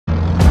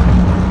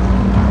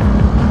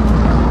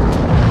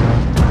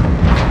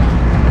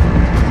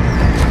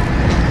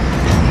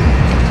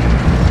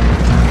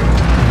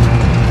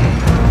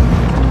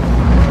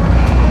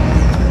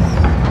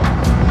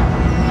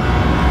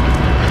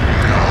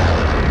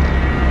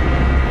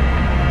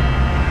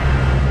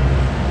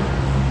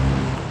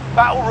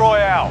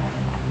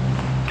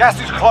Gas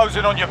is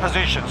closing on your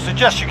position.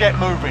 Suggest you get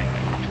moving.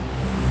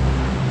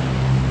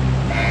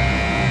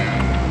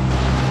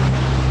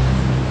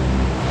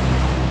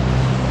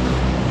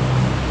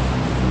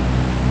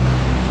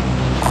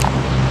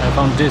 I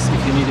found this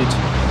if you need it.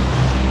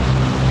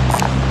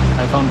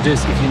 I found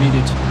this if you need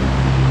it.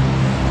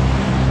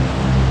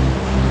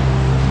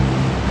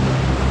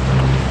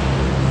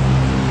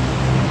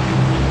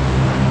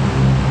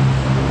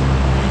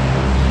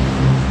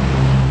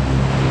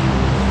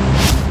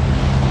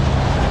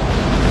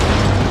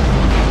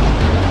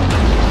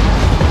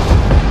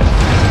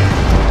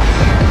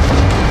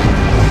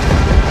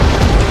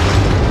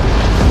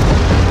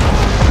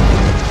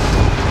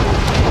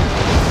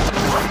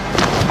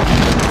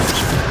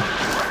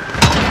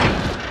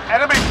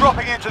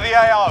 Dropping into the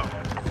AO.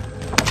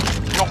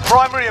 Your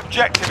primary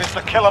objective is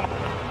to kill them.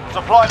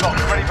 Supply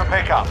box ready for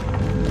pickup.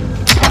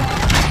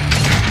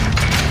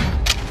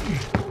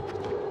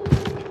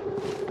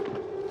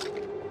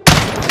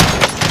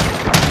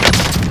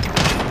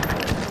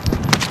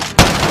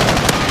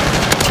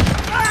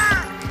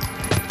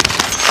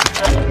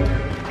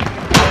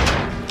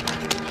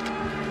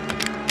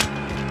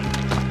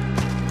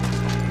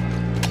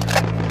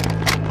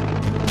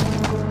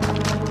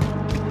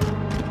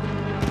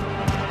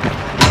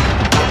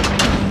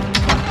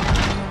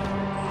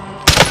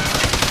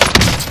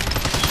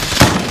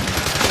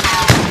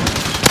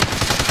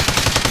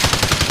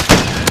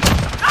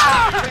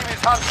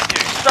 Hunting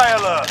you. Stay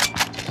alert.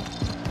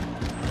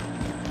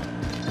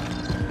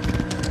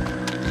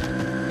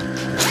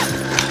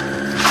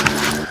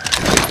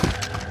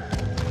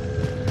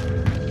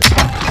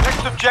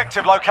 Next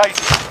objective located.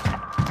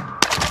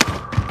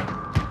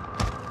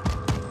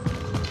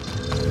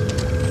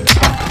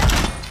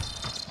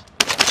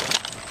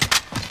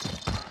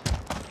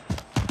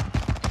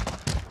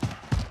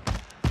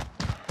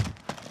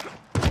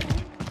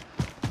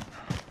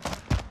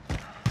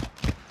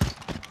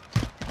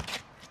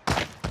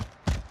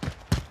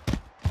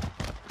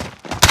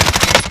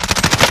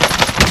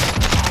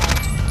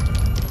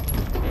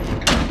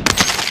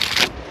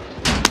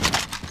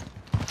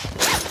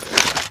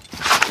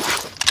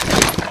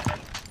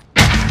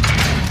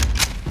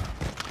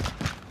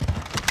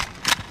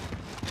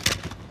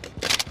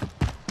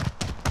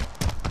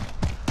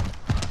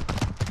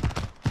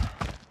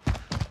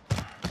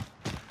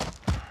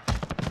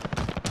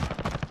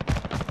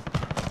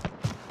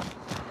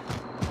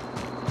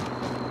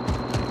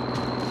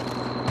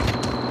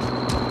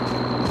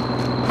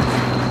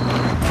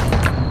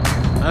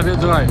 I will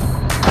drive.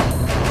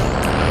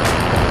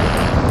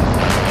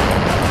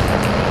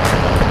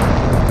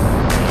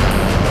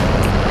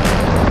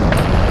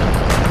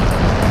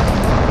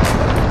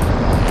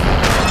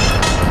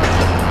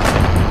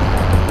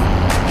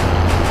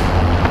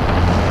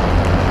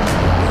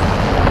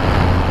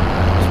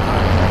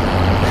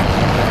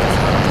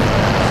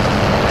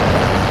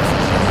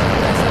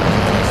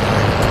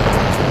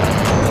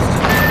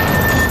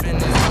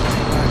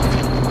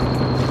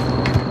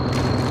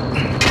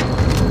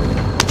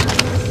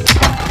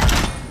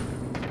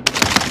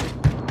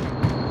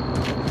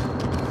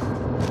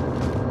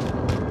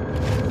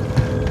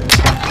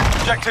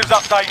 Objectives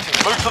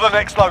updated. Move to the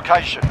next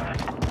location.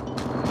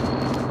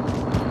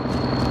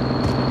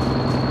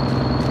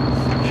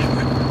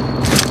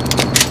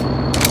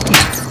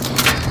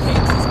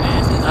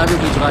 I will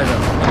be driver.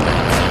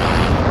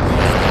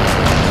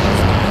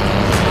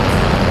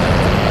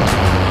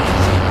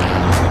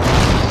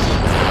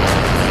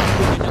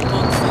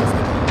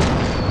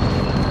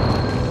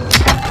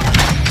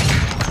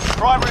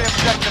 Primary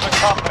objective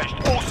accomplished.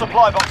 All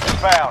supply boxes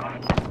found.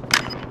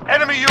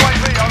 Enemy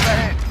UAV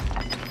overhead.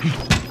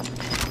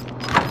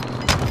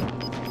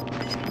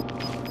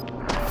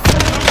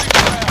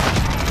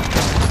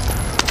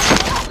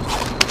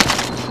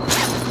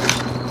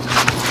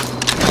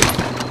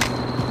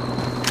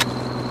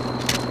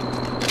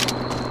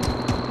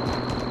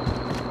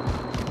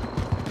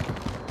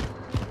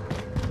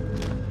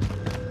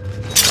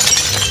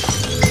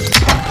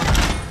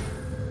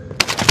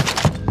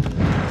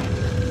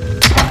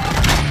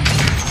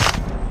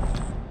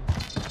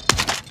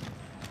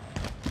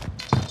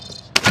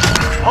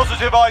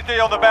 Positive ID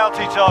on the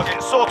bounty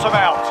target. Sort them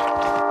out.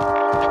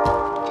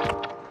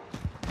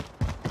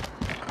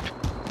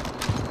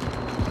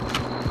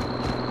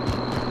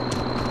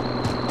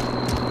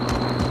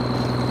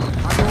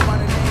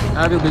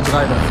 I will be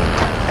driver.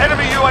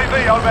 Enemy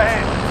UAV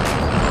overhead.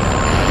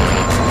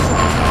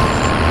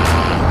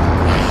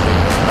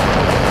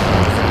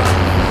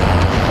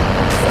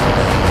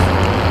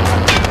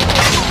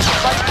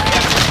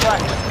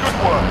 Good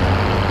work.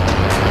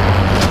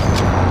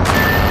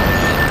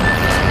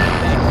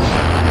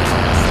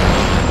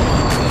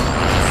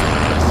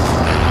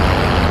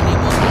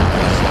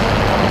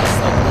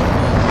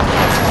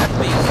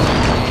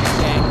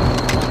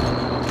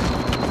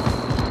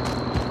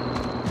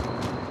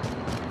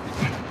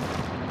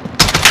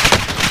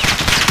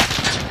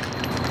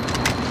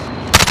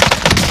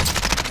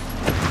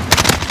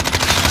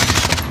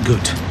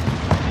 Good.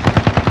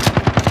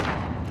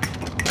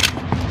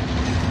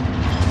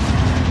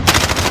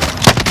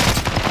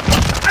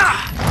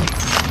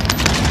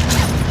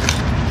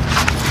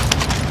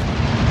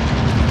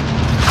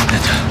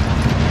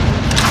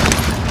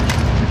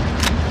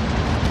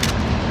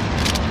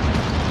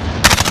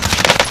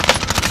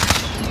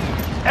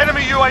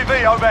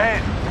 UAV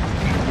overhead.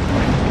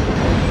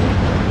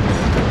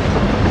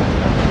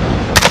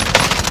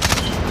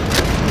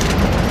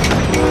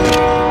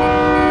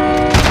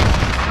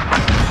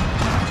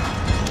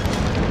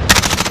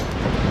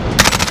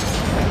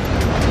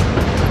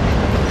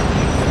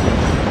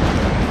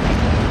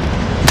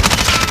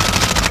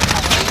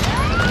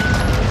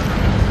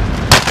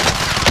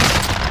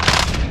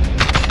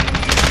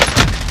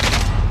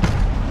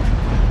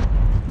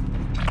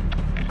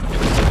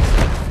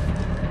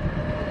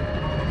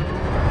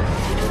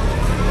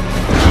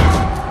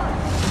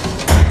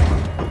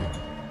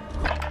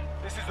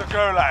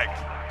 Gulag.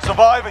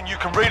 Survive and you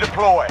can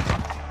redeploy.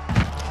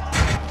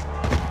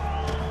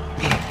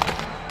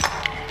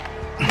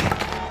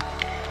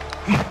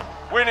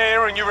 Win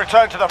here and you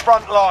return to the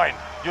front line.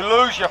 You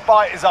lose, your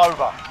fight is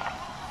over.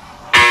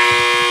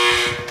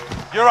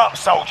 You're up,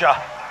 soldier.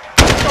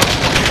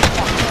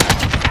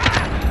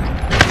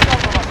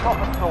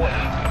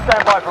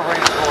 Stand by for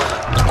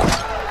redeployment.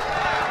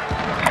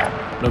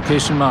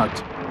 Location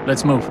marked.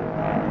 Let's move.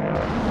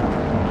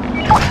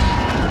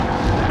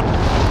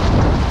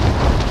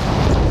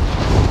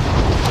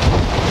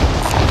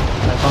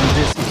 Found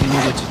this if you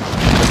need it.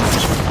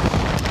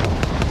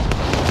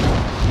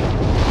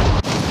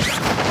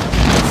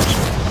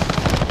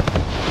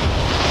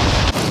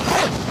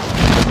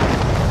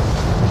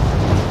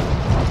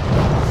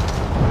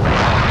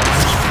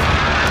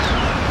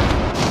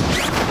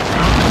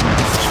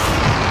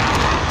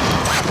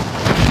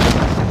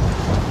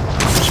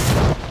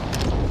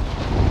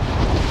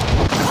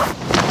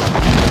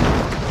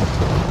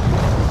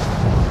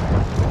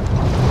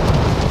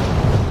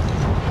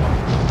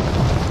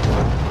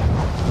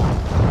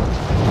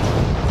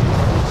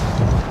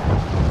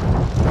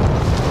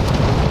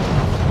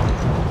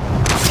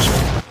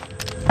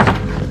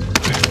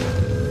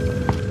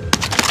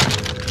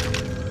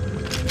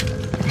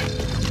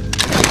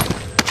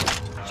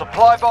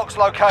 Supply box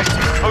located.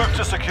 Move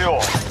to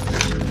secure.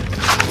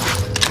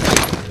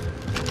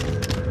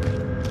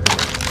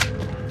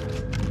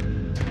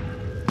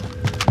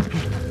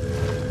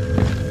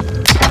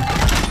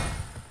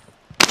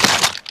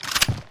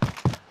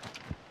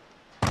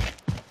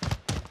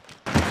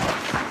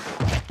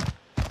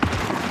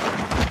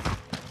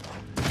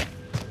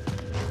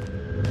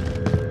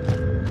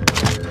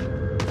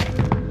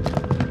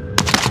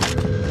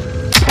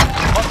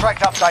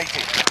 Contract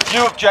updated.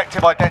 New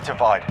objective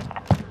identified.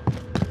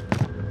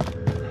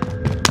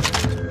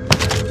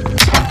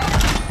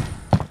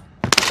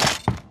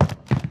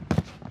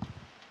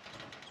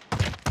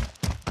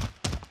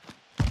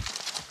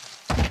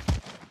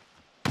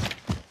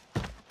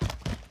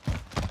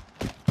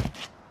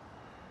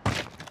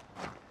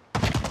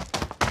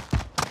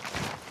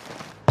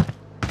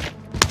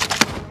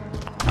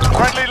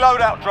 Friendly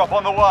loadout drop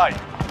on the way.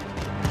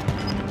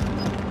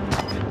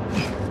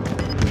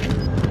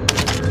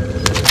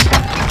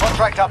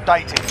 Contract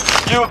updated.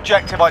 New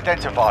objective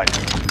identified.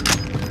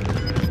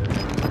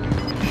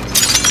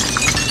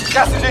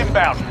 Gas is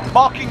inbound.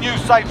 Marking new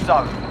safe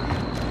zone.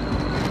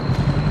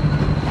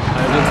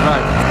 I will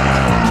drive.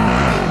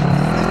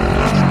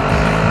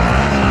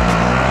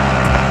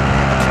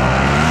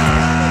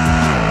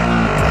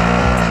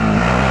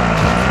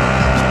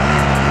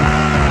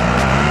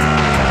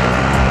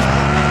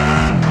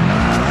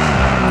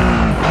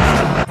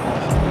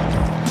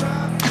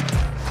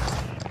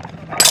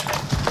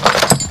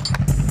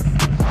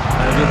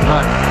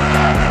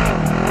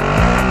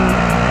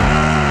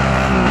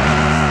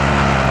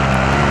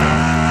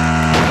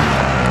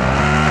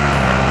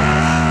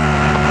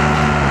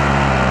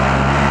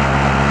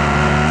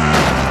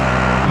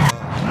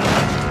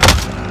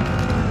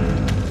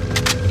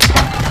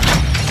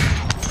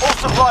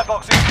 Supply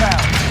box is down.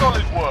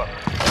 Solid work.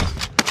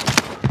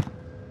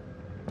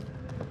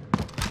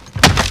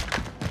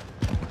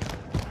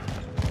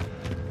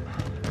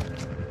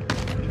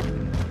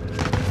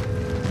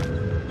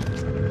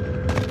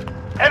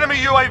 Enemy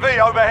UAV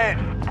overhead.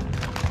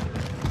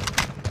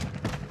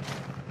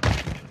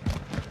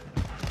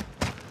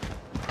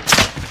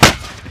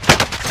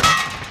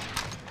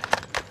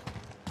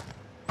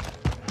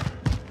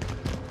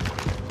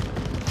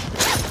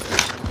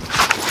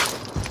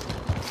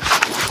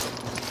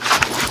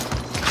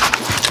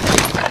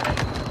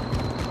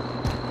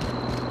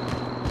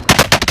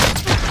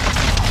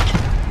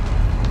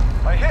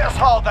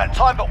 Hard that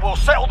time, but we'll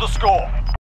settle the score.